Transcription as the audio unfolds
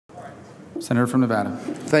Senator from Nevada.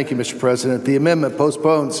 Thank you, Mr. President. The amendment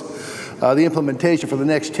postpones the implementation for the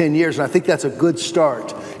next 10 years, and I think that's a good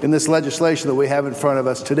start in this legislation that we have in front of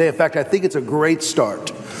us today. In fact, I think it's a great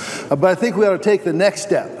start. But I think we ought to take the next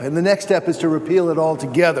step, and the next step is to repeal it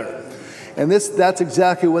altogether. And that's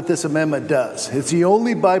exactly what this amendment does. It's the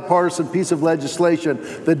only bipartisan piece of legislation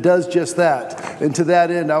that does just that. And to that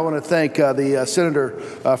end, I want to thank the senator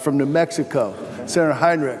from New Mexico, Senator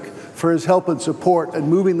Heinrich, for his help and support in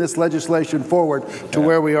moving this legislation forward to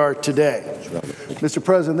where we are today. Mr.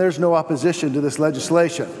 President, there's no opposition to this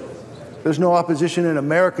legislation. There's no opposition in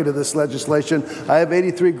America to this legislation. I have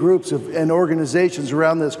 83 groups and organizations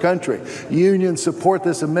around this country. Unions support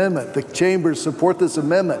this amendment. The chambers support this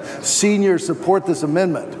amendment. Seniors support this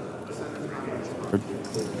amendment.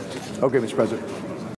 Okay, Mr. President.